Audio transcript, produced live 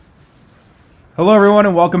Hello, everyone,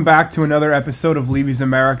 and welcome back to another episode of Levy's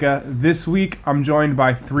America. This week, I'm joined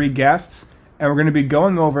by three guests, and we're going to be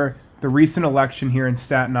going over the recent election here in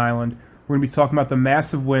Staten Island. We're going to be talking about the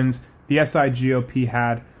massive wins the SIGOP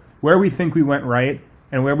had, where we think we went right,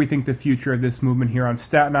 and where we think the future of this movement here on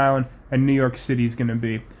Staten Island and New York City is going to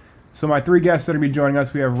be. So my three guests that are going to be joining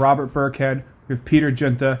us, we have Robert Burkhead, we have Peter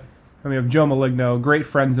Junta, and we have Joe Maligno, great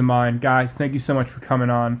friends of mine. Guys, thank you so much for coming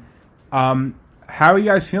on. How are you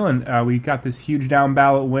guys feeling? We got this huge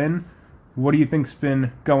down-ballot win. What do you think's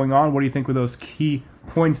been going on? What do you think were those key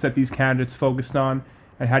points that these candidates focused on?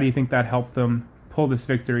 And how do you think that helped them pull this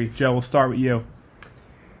victory? Joe, we'll start with you.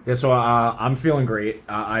 Yeah, so I'm feeling great.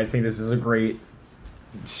 I think this is a great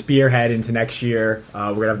spearhead into next year. We're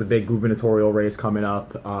going to have the big gubernatorial race coming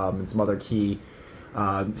up and some other key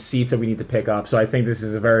seats that we need to pick up. So I think this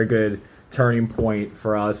is a very good turning point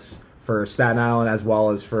for us, for Staten Island as well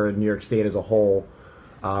as for New York State as a whole.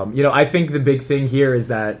 I think the big thing here is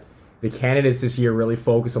that the candidates this year really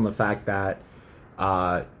focus on the fact that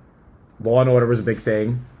law and order was a big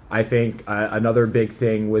thing. I think another big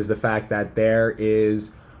thing was the fact that there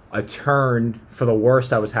is a turn for the worst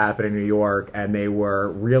that was happening in New York, and they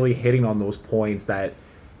were really hitting on those points that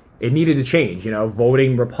it needed to change.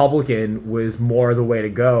 Voting Republican was more the way to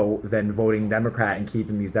go than voting Democrat and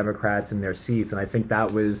keeping these Democrats in their seats. And I think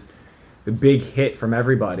that was the big hit from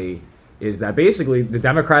everybody, is that basically the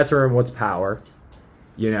Democrats are in what's power,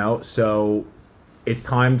 so it's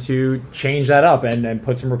time to change that up and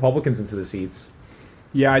put some Republicans into the seats.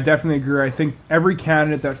 Yeah, I definitely agree. I think every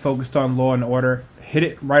candidate that focused on law and order hit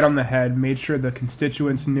it right on the head, made sure the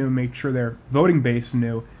constituents knew, made sure their voting base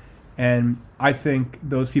knew, and I think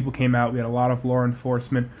those people came out. We had a lot of law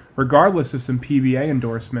enforcement, regardless of some PBA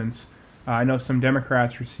endorsements. I know some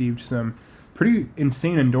Democrats received some pretty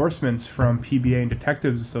insane endorsements from PBA and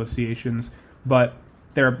detectives associations, but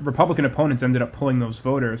their Republican opponents ended up pulling those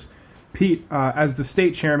voters. Pete, as the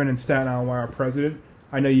state chairman and Staten Island Wire president,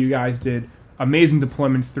 I know you guys did amazing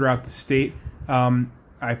deployments throughout the state. I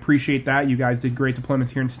appreciate that. You guys did great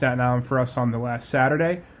deployments here in Staten Island for us on the last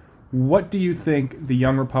Saturday. What do you think the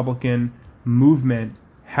Young Republican movement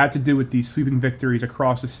had to do with these sweeping victories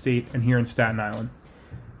across the state and here in Staten Island?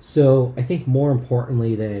 So I think more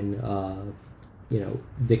importantly than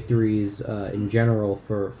victories in general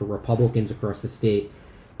for Republicans across the state,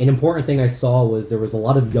 an important thing I saw was there was a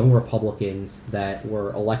lot of young Republicans that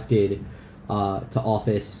were elected to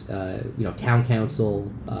office, town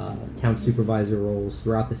council, town supervisor roles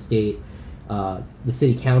throughout the state. The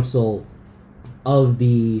city council of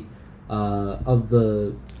the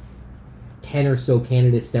 10 or so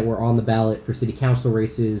candidates that were on the ballot for city council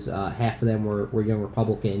races, half of them were young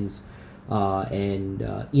Republicans. And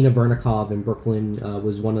Ina Vernikov in Brooklyn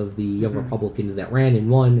was one of the young Republicans that ran and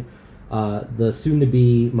won. The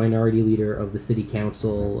soon-to-be minority leader of the city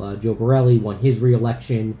council, Joe Borelli, won his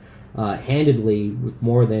re-election handedly with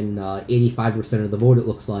more than 85% of the vote, it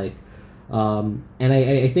looks like. And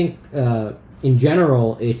I think in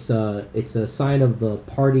general it's a sign of the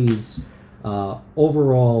party's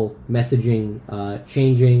overall messaging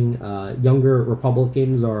changing. Younger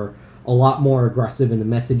Republicans are a lot more aggressive in the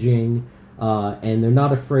messaging, and they're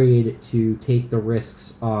not afraid to take the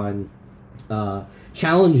risks on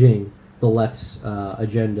challenging the left's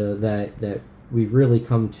agenda that we've really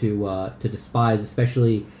come to despise,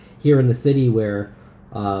 especially here in the city, where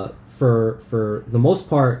for the most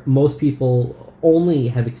part, most people only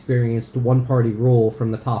have experienced one-party rule from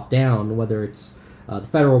the top down, whether it's the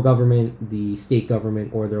federal government, the state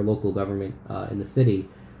government, or their local government in the city.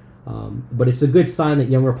 But it's a good sign that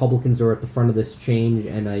young Republicans are at the front of this change,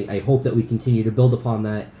 and I hope that we continue to build upon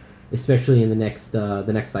that, especially in the next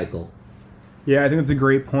cycle. Yeah, I think that's a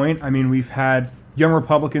great point. I mean, we've had young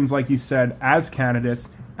Republicans, like you said, as candidates,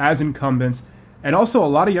 as incumbents, and also a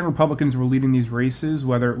lot of young Republicans were leading these races,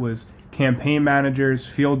 whether it was campaign managers,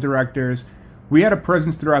 field directors. We had a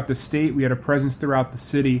presence throughout the state, we had a presence throughout the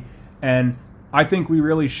city, and I think we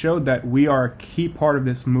really showed that we are a key part of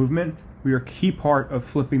this movement. We are a key part of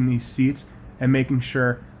flipping these seats and making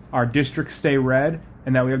sure our districts stay red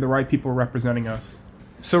and that we have the right people representing us.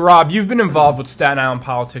 So, Rob, you've been involved with Staten Island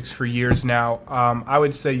politics for years now. I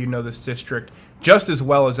would say you know this district just as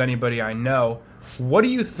well as anybody I know. What do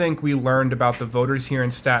you think we learned about the voters here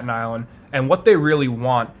in Staten Island and what they really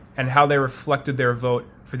want and how they reflected their vote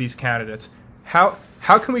for these candidates? How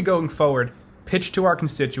can we, going forward, pitch to our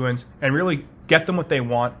constituents and really get them what they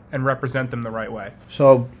want and represent them the right way?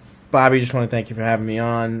 So, Bobby, just want to thank you for having me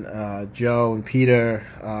on. Joe and Peter,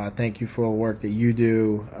 thank you for all the work that you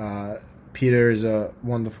do. Peter is a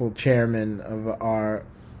wonderful chairman of our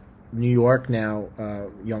New York now,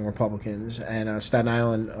 Young Republicans, and Staten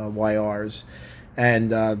Island YRs.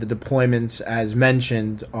 And the deployments, as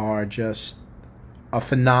mentioned, are just a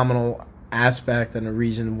phenomenal aspect and a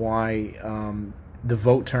reason why the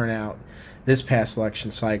vote turnout this past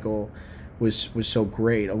election cycle was so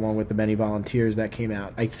great, along with the many volunteers that came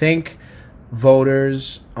out. I think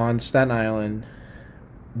voters on Staten Island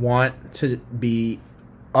want to be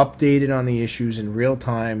updated on the issues in real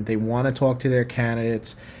time. They want to talk to their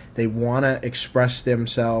candidates. They want to express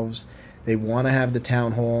themselves. They want to have the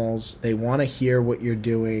town halls. They want to hear what you're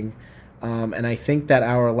doing. And I think that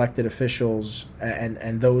our elected officials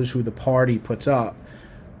and those who the party puts up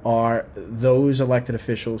are those elected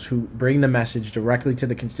officials who bring the message directly to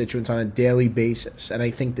the constituents on a daily basis. And I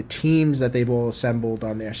think the teams that they've all assembled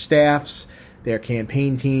on their staffs, their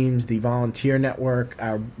campaign teams, the volunteer network,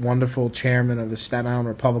 our wonderful chairman of the Staten Island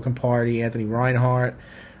Republican Party, Anthony Reinhardt,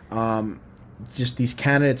 just these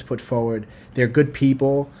candidates put forward. They're good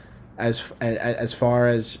people as far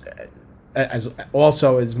as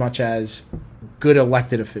also as much as good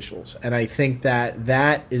elected officials. And I think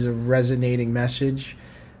that is a resonating message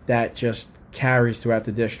that just carries throughout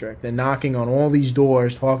the district. They're knocking on all these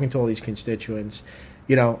doors, talking to all these constituents.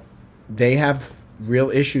 You know, they have real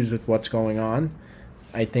issues with what's going on.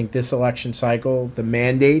 I think this election cycle, the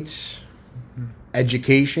mandates,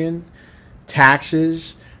 education,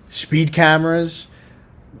 taxes, speed cameras,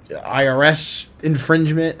 IRS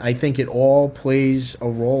infringement, I think it all plays a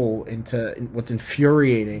role into what's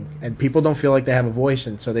infuriating. And people don't feel like they have a voice,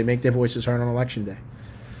 and so they make their voices heard on Election Day.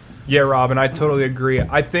 Yeah, Rob, and I totally agree.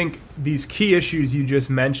 I think these key issues you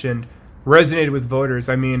just mentioned resonated with voters.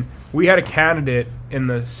 I mean, we had a candidate in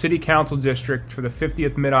the city council district for the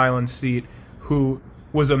 50th Mid-Island seat who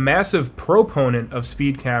was a massive proponent of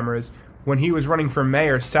speed cameras. When he was running for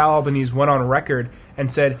mayor, Sal Albanese went on record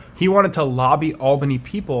and said he wanted to lobby Albany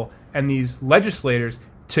people and these legislators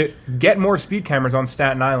to get more speed cameras on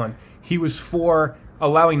Staten Island. He was for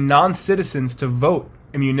allowing non-citizens to vote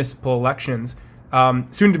in municipal elections.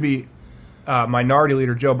 Soon-to-be Minority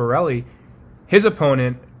Leader Joe Borelli, his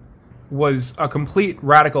opponent was a complete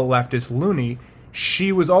radical leftist loony.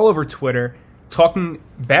 She was all over Twitter talking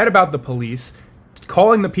bad about the police,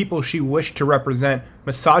 calling the people she wished to represent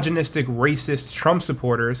misogynistic, racist Trump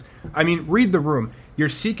supporters. I mean, read the room. You're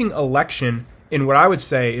seeking election in what I would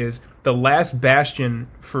say is the last bastion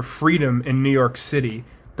for freedom in New York City,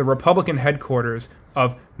 the Republican headquarters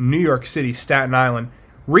of New York City, Staten Island.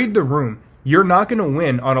 Read the room. You're not going to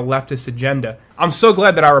win on a leftist agenda. I'm so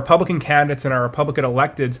glad that our Republican candidates and our Republican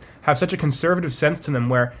electeds have such a conservative sense to them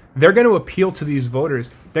where they're going to appeal to these voters.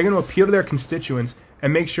 They're going to appeal to their constituents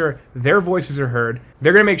and make sure their voices are heard.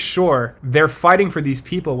 They're going to make sure they're fighting for these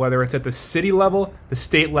people, whether it's at the city level, the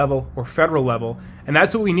state level, or federal level. And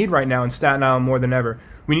that's what we need right now in Staten Island more than ever.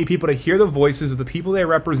 We need people to hear the voices of the people they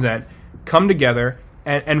represent, come together,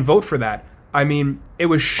 and vote for that. I mean, it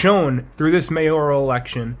was shown through this mayoral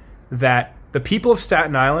election that the people of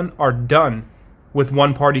Staten Island are done with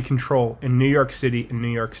one-party control in New York City and New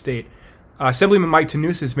York State. Assemblyman Mike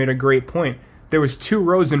Tannousis made a great point. There was two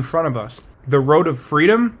roads in front of us, the road of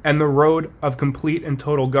freedom and the road of complete and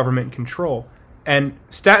total government control. And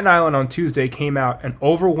Staten Island on Tuesday came out and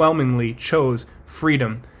overwhelmingly chose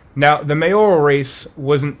freedom. Now, the mayoral race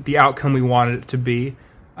wasn't the outcome we wanted it to be,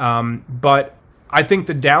 but I think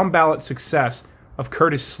the down-ballot success of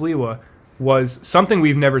Curtis Sliwa was something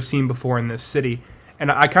we've never seen before in this city.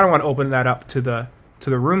 And I kind of want to open that up to the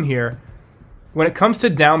room here. When it comes to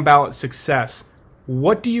down-ballot success,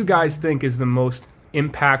 what do you guys think is the most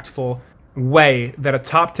impactful way that a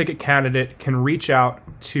top-ticket candidate can reach out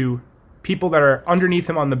to people that are underneath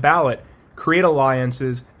him on the ballot, create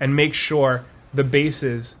alliances, and make sure the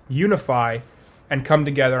bases unify and come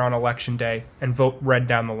together on Election Day and vote red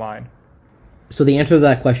down the line? So the answer to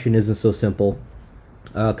that question isn't so simple,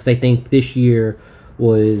 because I think this year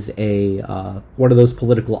was one of those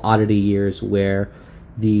political oddity years where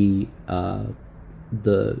the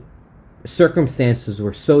circumstances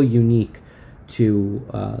were so unique to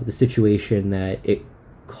the situation that it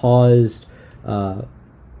caused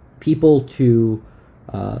people to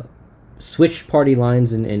switch party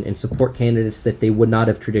lines and support candidates that they would not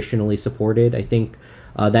have traditionally supported. I think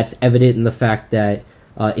that's evident in the fact that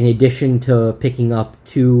in addition to picking up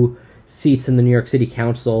 2 seats in the New York City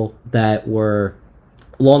Council that were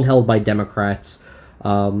long held by Democrats,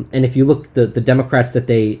 and if you look the Democrats that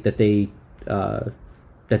they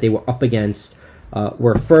were up against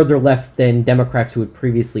were further left than Democrats who had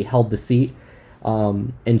previously held the seat,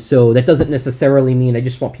 and so that doesn't necessarily mean, I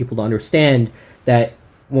just want people to understand that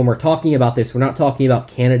when we're talking about this, we're not talking about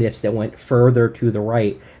candidates that went further to the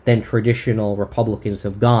right than traditional Republicans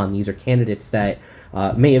have gone. These are candidates that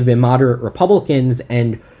may have been moderate Republicans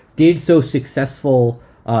and did such a successful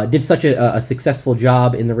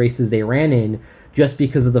job in the races they ran in just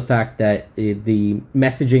because of the fact that the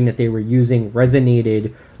messaging that they were using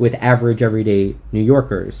resonated with average, everyday New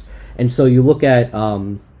Yorkers. And so you look at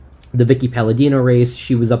the Vicky Palladino race.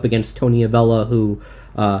 She was up against Tony Avella, who,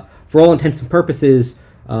 for all intents and purposes,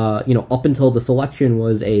 up until this election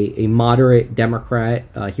was a moderate Democrat.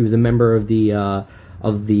 He was a member of the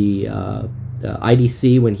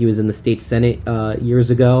IDC when he was in the state Senate years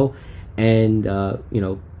ago, and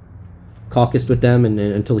caucused with them and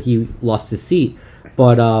until he lost his seat.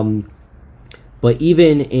 But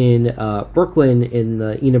even in Brooklyn in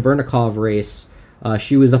the Ina Vernikov race,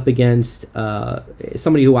 she was up against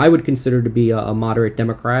somebody who I would consider to be a moderate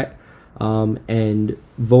Democrat. And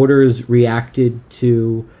voters reacted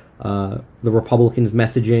to the Republicans'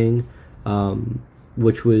 messaging,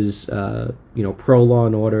 which was, pro-law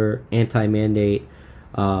and order, anti-mandate,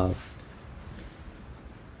 and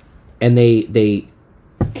they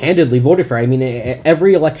handedly voted for it. I mean,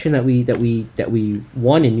 every election that we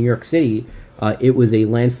won in New York City, it was a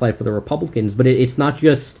landslide for the Republicans. But it's not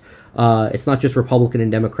just Republican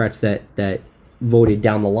and Democrats that voted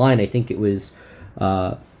down the line. I think it was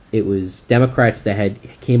Democrats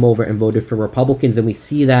that came over and voted for Republicans, and we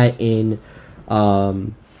see that in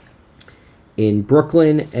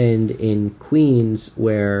Brooklyn and in Queens,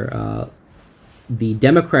 where the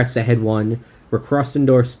Democrats that had won were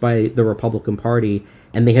cross-endorsed by the Republican Party,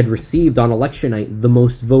 and they had received on election night the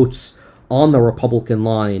most votes on the Republican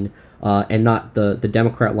line and not the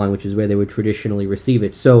Democrat line, which is where they would traditionally receive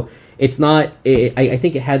it. So it's not. I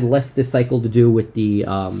think it had less this cycle to do with the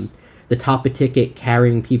top of ticket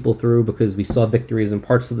carrying people through, because we saw victories in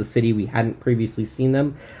parts of the city we hadn't previously seen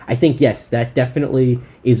them. I think, yes, that definitely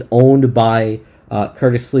is owned by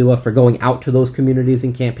Curtis Sliwa for going out to those communities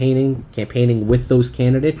and campaigning with those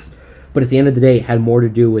candidates. But at the end of the day, it had more to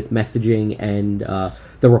do with messaging and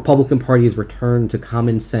the Republican Party's return to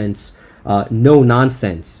common sense,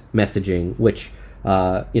 no-nonsense messaging, which,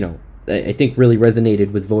 I think really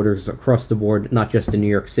resonated with voters across the board, not just in New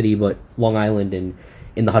York City, but Long Island and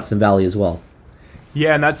in the Hudson Valley as well.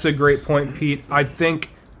 Yeah, and that's a great point, Pete. I think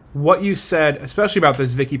what you said, especially about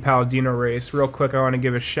this Vicky Palladino race, real quick, I want to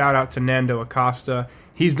give a shout out to Nando Acosta.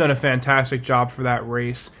 He's done a fantastic job for that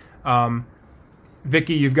race.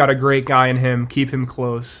 Vicky, you've got a great guy in him. Keep him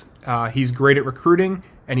close. He's great at recruiting,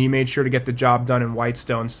 and he made sure to get the job done in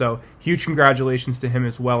Whitestone. So huge congratulations to him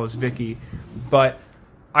as well as Vicky. But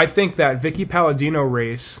I think that Vicky Palladino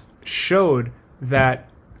race showed that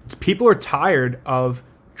people are tired of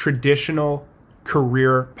traditional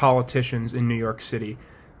career politicians in New York City.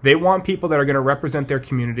 They want people that are going to represent their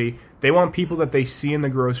community. They want people that they see in the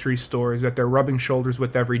grocery stores, that they're rubbing shoulders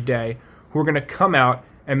with every day, who are going to come out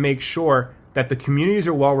and make sure that the communities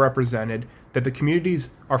are well represented, that the communities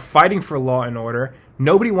are fighting for law and order.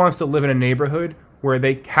 Nobody wants to live in a neighborhood where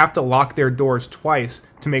they have to lock their doors twice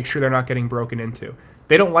to make sure they're not getting broken into.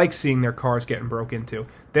 They don't like seeing their cars getting broke into.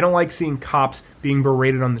 They don't like seeing cops being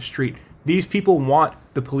berated on the street. These people want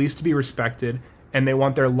the police to be respected, and they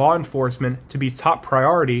want their law enforcement to be top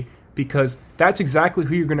priority, because that's exactly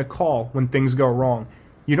who you're going to call when things go wrong.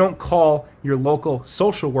 You don't call your local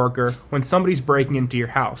social worker when somebody's breaking into your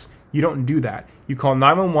house. You don't do that. You call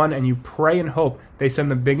 911 and you pray and hope they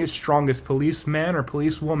send the biggest, strongest policeman or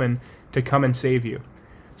policewoman to come and save you.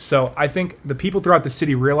 So I think the people throughout the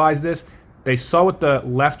city realize this. They saw what the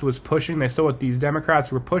left was pushing. They saw what these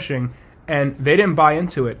Democrats were pushing, and they didn't buy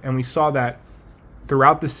into it. And we saw that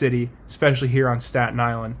throughout the city, especially here on Staten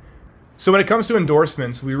Island. So when it comes to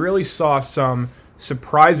endorsements, we really saw some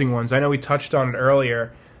surprising ones. I know we touched on it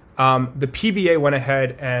earlier. The PBA went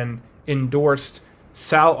ahead and endorsed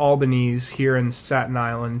Sal Albanese here in Staten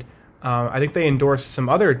Island. I think they endorsed some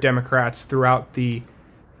other Democrats throughout the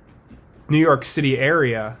New York City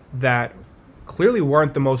area that clearly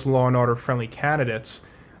weren't the most law and order friendly candidates.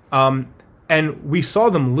 And we saw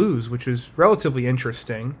them lose, which is relatively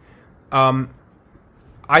interesting.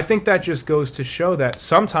 I think that just goes to show that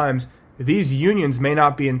sometimes these unions may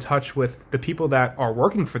not be in touch with the people that are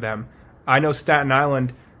working for them. I know Staten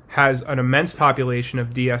Island has an immense population of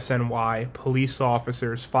DSNY, police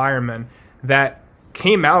officers, firemen, that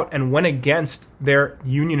came out and went against their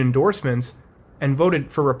union endorsements and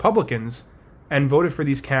voted for Republicans and voted for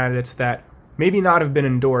these candidates that maybe not have been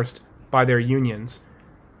endorsed by their unions.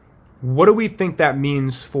 What do we think that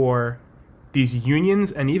means for these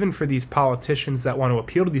unions and even for these politicians that want to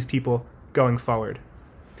appeal to these people going forward?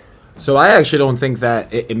 So I actually don't think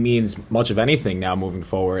that it means much of anything now moving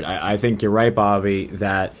forward. I think you're right, Bobby,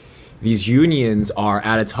 that these unions are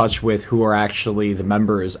out of touch with who are actually the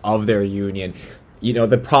members of their union. You know,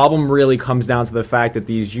 the problem really comes down to the fact that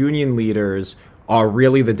these union leaders are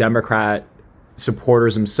really the Democrat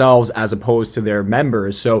supporters themselves as opposed to their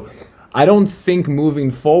members. So I don't think moving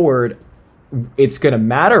forward it's going to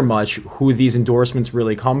matter much who these endorsements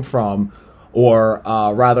really come from, or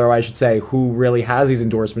rather, I should say, who really has these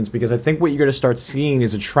endorsements, because I think what you're going to start seeing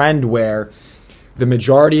is a trend where the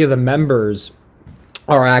majority of the members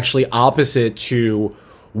are actually opposite to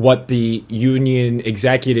what the union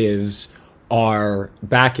executives are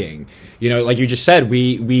backing. You know, like you just said,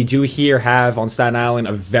 we do here have on Staten Island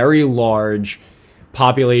a very large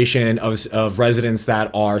population of residents that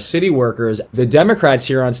are city workers. The Democrats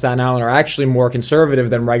here on Staten Island are actually more conservative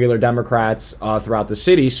than regular Democrats throughout the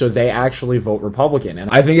city, so they actually vote Republican. And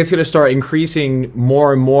I think it's going to start increasing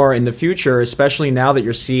more and more in the future, especially now that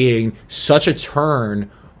you're seeing such a turn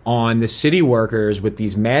on the city workers with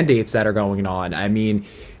these mandates that are going on. I mean,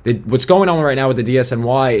 what's going on right now with the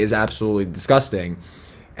DSNY is absolutely disgusting,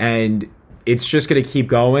 and it's just going to keep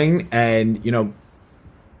going. And, you know,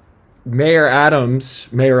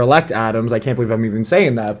 Mayor-elect Adams, I can't believe I'm even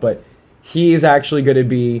saying that, but he is actually going to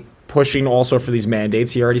be pushing also for these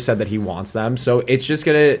mandates. He already said that he wants them. So it's just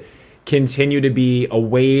going to continue to be a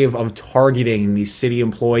wave of targeting these city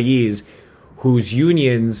employees whose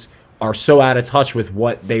unions are so out of touch with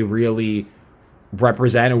what they really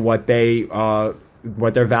represent and what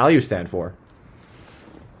their values stand for.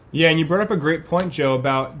 Yeah, and you brought up a great point, Joe,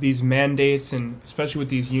 about these mandates, and especially with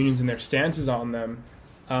these unions and their stances on them.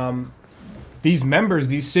 These members,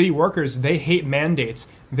 these city workers, they hate mandates.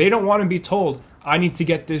 They don't want to be told, I need to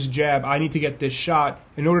get this jab, I need to get this shot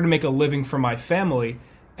in order to make a living for my family.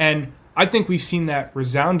 And I think we've seen that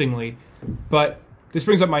resoundingly. But this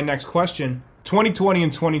brings up my next question. 2020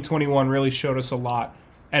 and 2021 really showed us a lot.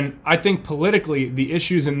 And I think politically, the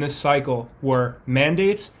issues in this cycle were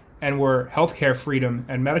mandates and were healthcare freedom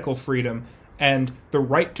and medical freedom and the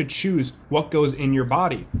right to choose what goes in your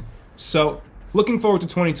body. So looking forward to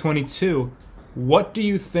 2022, what do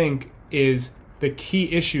you think is the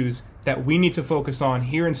key issues that we need to focus on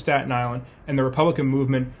here in Staten Island, and the Republican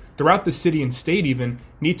movement throughout the city and state even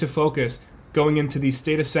need to focus going into these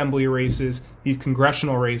state assembly races, these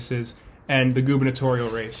congressional races, and the gubernatorial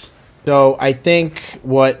race? So I think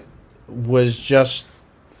what was just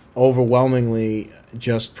overwhelmingly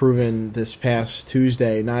just proven this past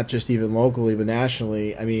Tuesday, not just even locally but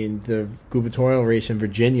nationally, I mean, the gubernatorial race in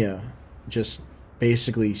Virginia just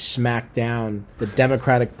basically smacked down the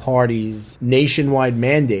Democratic Party's nationwide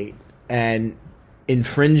mandate and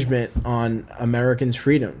infringement on Americans'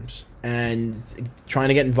 freedoms and trying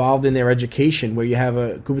to get involved in their education, where you have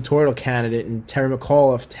a gubernatorial candidate in Terry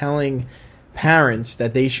McAuliffe telling parents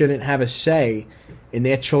that they shouldn't have a say in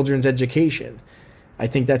their children's education. I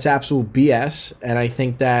think that's absolute BS, and I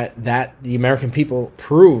think that the American people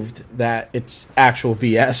proved that it's actual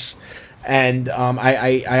BS. And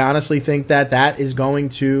I honestly think that is going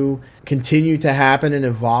to continue to happen and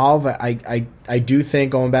evolve. I do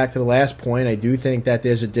think, going back to the last point, I do think that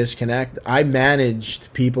there's a disconnect. I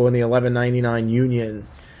managed people in the 1199 union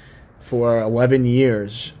for 11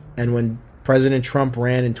 years, and when President Trump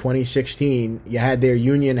ran in 2016, you had their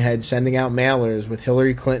union head sending out mailers with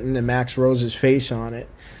Hillary Clinton and Max Rose's face on it,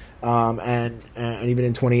 and even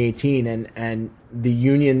in 2018, and the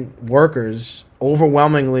union workers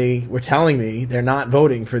overwhelmingly were telling me they're not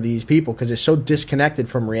voting for these people because they're so disconnected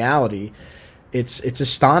from reality. It's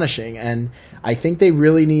astonishing, and I think they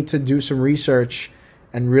really need to do some research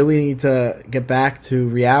and really need to get back to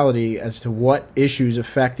reality as to what issues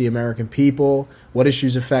affect the American people, what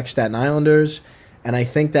issues affect Staten Islanders. And I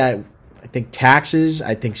think taxes,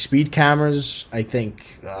 I think speed cameras, I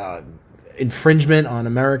think infringement on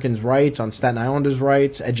Americans' rights, on Staten Islanders'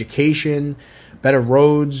 rights, education, better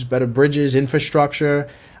roads, better bridges, infrastructure.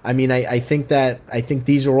 I mean, I think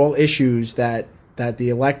these are all issues that the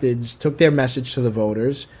electeds took their message to the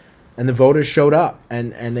voters, and the voters showed up,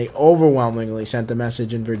 and they overwhelmingly sent the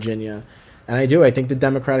message in Virginia. And I think the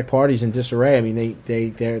Democratic Party's in disarray. I mean,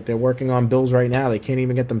 they're working on bills right now. They can't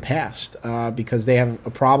even get them passed because they have a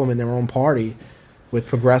problem in their own party with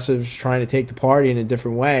progressives trying to take the party in a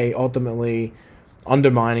different way, ultimately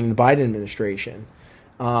undermining the Biden administration.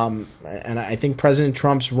 And I think President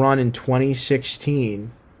Trump's run in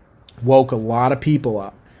 2016 woke a lot of people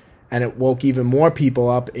up, and it woke even more people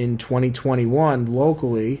up in 2021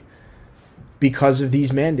 locally because of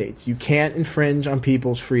these mandates. You can't infringe on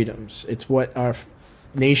people's freedoms. It's what our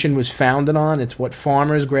nation was founded on. It's what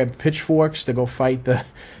farmers grabbed pitchforks to go fight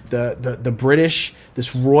the British,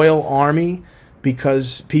 this royal army,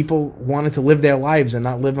 because people wanted to live their lives and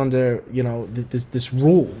not live under, this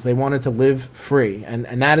rule. They wanted to live free.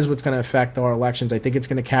 And that is what's going to affect our elections. I think it's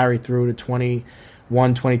going to carry through to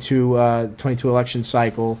 22 election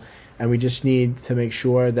cycle. And we just need to make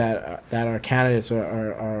sure that our candidates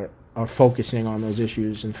are focusing on those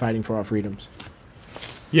issues and fighting for our freedoms.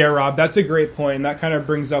 Yeah, Rob, that's a great point, and that kind of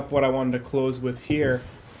brings up what I wanted to close with here.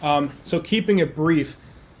 So keeping it brief,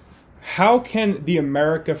 how can the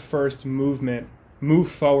America First movement move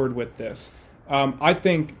forward with this? I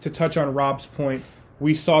think, to touch on Rob's point,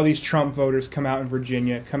 we saw these Trump voters come out in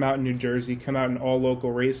Virginia, come out in New Jersey, come out in all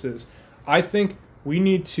local races. I think we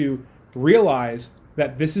need to realize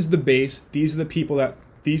that this is the base, these are the people that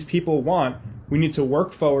these people want. We need to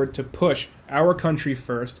work forward to push our country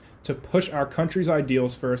first, to push our country's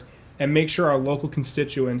ideals first, and make sure our local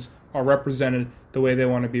constituents are represented the way they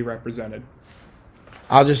want to be represented.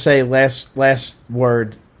 I'll just say last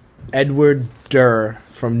word. Edward Durr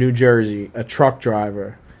from New Jersey, a truck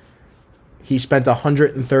driver. He spent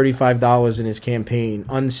 $135 in his campaign,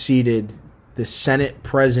 unseated the Senate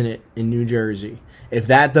president in New Jersey. If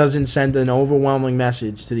that doesn't send an overwhelming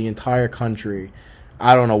message to the entire country,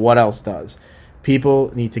 I don't know what else does.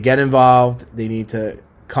 People need to get involved. They need to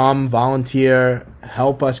come, volunteer,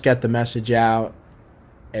 help us get the message out.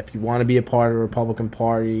 If you want to be a part of the Republican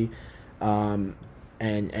Party, and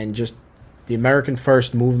just the American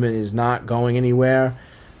First movement is not going anywhere.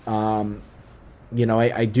 I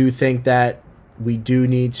do think that we do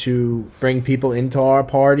need to bring people into our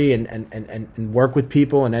party and work with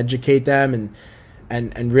people and educate them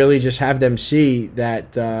and really just have them see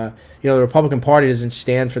that the Republican Party doesn't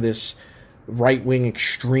stand for this right-wing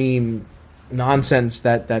extreme nonsense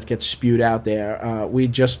that gets spewed out there. We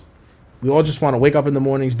all just want to wake up in the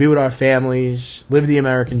mornings, be with our families, live the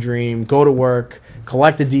American dream, go to work,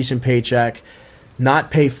 collect a decent paycheck,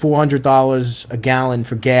 not pay $400 a gallon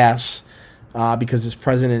for gas because this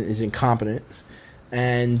president is incompetent,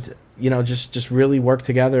 and just really work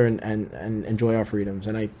together and enjoy our freedoms.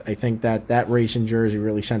 And I think that race in Jersey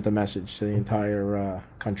really sent a message to the entire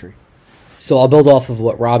country. So I'll build off of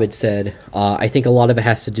what Rob had said. I think a lot of it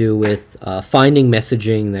has to do with finding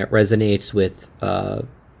messaging that resonates with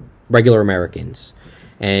regular Americans.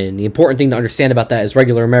 And the important thing to understand about that is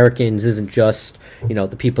regular Americans isn't just,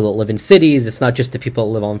 the people that live in cities. It's not just the people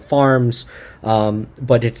that live on farms.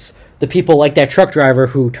 But it's the people like that truck driver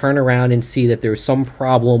who turn around and see that there's some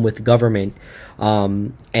problem with government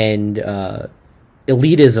and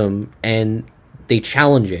elitism, and they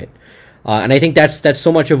challenge it. And I think that's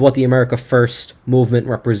so much of what the America First movement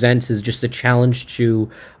represents, is just a challenge to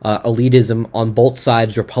elitism on both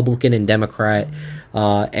sides, Republican and Democrat.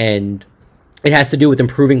 And it has to do with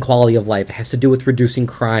improving quality of life. It has to do with reducing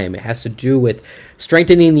crime. It has to do with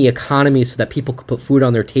strengthening the economy so that people can put food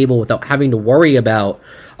on their table without having to worry about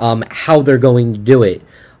how they're going to do it.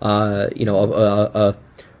 A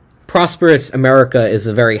prosperous America is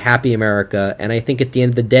a very happy America. And I think at the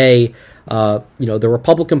end of the day, the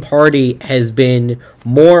Republican Party has been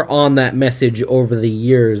more on that message over the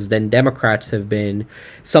years than Democrats have been.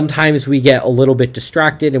 Sometimes we get a little bit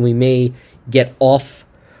distracted and we may get off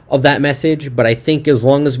of that message, but I think as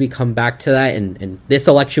long as we come back to that, and this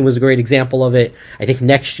election was a great example of it, I think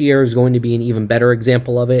next year is going to be an even better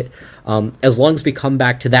example of it. As long as we come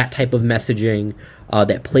back to that type of messaging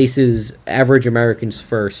that places average Americans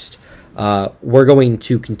first, we're going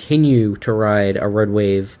to continue to ride a red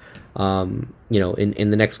wave in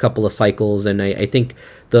the next couple of cycles. And I think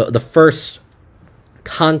the first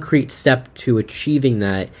concrete step to achieving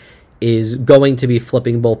that is going to be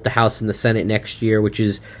flipping both the House and the Senate next year, which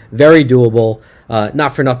is very doable.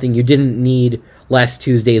 Not for nothing, you didn't need last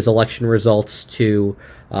Tuesday's election results to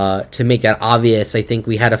make that obvious. I think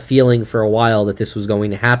we had a feeling for a while that this was going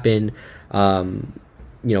to happen. From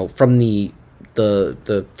the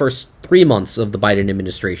first 3 months of the Biden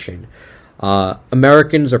administration.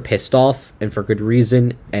 Americans are pissed off, and for good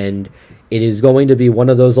reason, and it is going to be one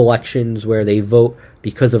of those elections where they vote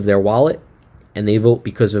because of their wallet, and they vote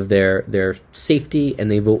because of their safety, and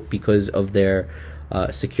they vote because of their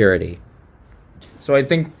security. So I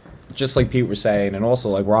think, just like Pete was saying, and also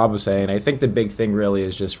like Rob was saying, I think the big thing really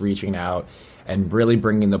is just reaching out and really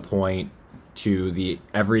bringing the point to the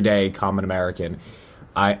everyday common American.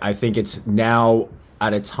 I think it's now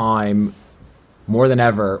at a time more than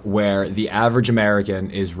ever where the average American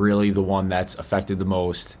is really the one that's affected the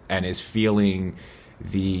most and is feeling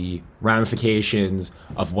the ramifications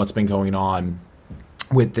of what's been going on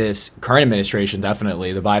with this current administration.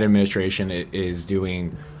 Definitely the Biden administration is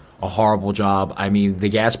doing a horrible job. I mean, the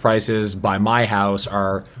gas prices by my house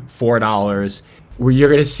are $4. You're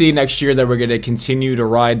going to see next year that we're going to continue to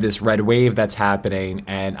ride this red wave that's happening.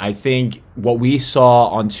 And I think what we saw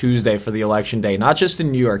on Tuesday for the election day, not just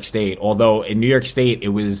in New York State, although in New York State it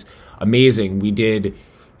was amazing. We did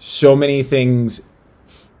so many things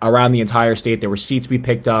around the entire state. There were seats we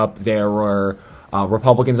picked up. There were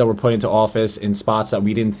Republicans that were put into office in spots that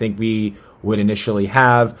we didn't think we would initially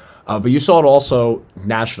have. But you saw it also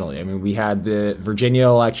nationally. I mean, we had the Virginia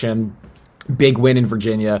election, big win in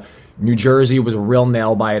Virginia. New Jersey was a real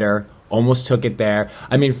nail-biter, almost took it there.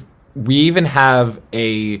 I mean, we even have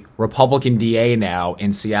a Republican DA now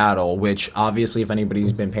in Seattle, which obviously, if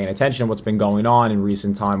anybody's been paying attention to what's been going on in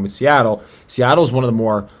recent time with Seattle, Seattle is one of the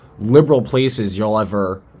more liberal places you'll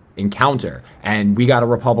ever encounter. And we got a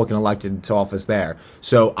Republican elected to office there.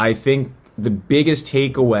 So I think the biggest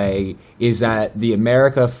takeaway is that the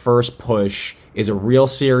America First push is a real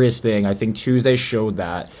serious thing. I think Tuesday showed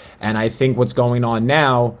that. And I think what's going on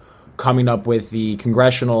now, coming up with the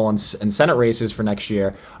congressional and Senate races for next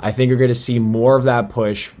year, I think you're going to see more of that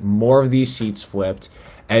push, more of these seats flipped,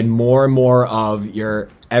 and more of your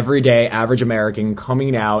everyday average American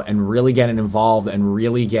coming out and really getting involved and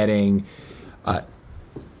really getting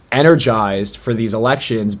energized for these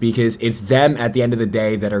elections, because it's them at the end of the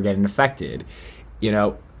day that are getting affected. You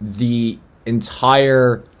know, the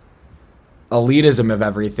entire elitism of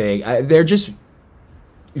everything, they're just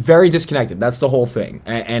very disconnected. That's the whole thing.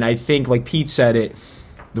 And I think, like Pete said it,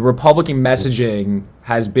 the Republican messaging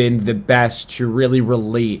has been the best to really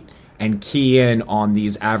relate and key in on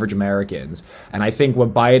these average Americans. And I think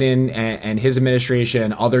what Biden and his administration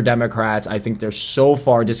and other Democrats, I think they're so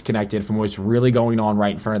far disconnected from what's really going on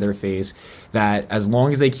right in front of their face that as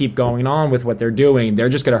long as they keep going on with what they're doing, they're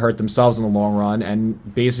just going to hurt themselves in the long run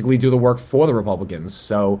and basically do the work for the Republicans.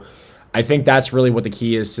 So I think that's really what the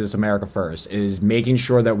key is to this America First, is making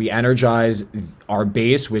sure that we energize our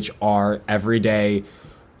base, which are everyday,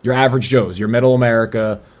 your average Joes, your middle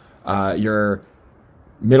America, your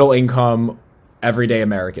middle income, everyday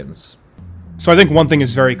Americans. So I think one thing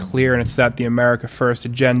is very clear, and it's that the America First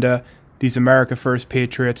agenda, these America First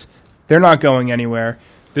patriots, they're not going anywhere.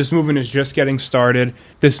 This movement is just getting started.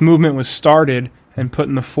 This movement was started and put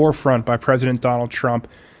in the forefront by President Donald Trump,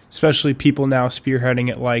 especially people now spearheading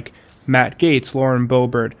it like Matt Gaetz, Lauren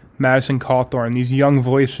Boebert, Madison Cawthorn, these young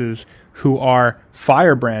voices who are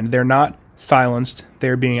firebrand. They're not silenced.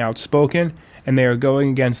 They're being outspoken, and they are going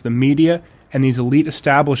against the media and these elite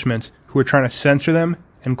establishments who are trying to censor them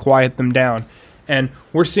and quiet them down. And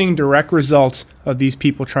we're seeing direct results of these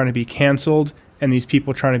people trying to be canceled and these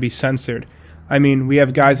people trying to be censored. I mean, we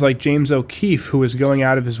have guys like James O'Keefe, who is going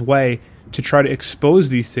out of his way to try to expose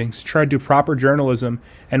these things, to try to do proper journalism.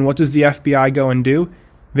 And what does the FBI go and do?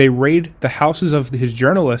 They raid the houses of his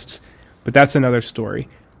journalists, but that's another story.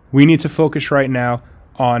 We need to focus right now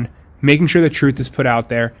on making sure the truth is put out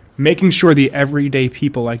there, making sure the everyday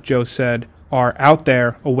people, like Joe said, are out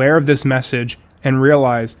there aware of this message and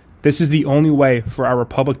realize this is the only way for our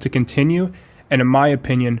republic to continue, and in my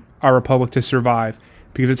opinion, our republic to survive,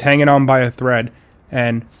 because it's hanging on by a thread,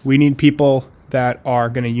 and we need people that are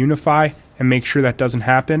going to unify and make sure that doesn't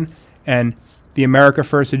happen, and the America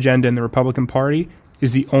First agenda in the Republican Party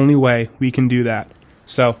is the only way we can do that.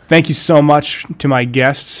 So thank you so much to my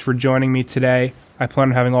guests for joining me today. I plan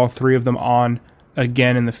on having all three of them on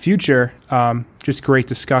again in the future. Just great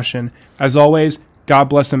discussion. As always, God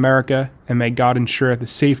bless America, and may God ensure the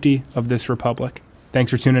safety of this republic.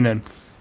 Thanks for tuning in.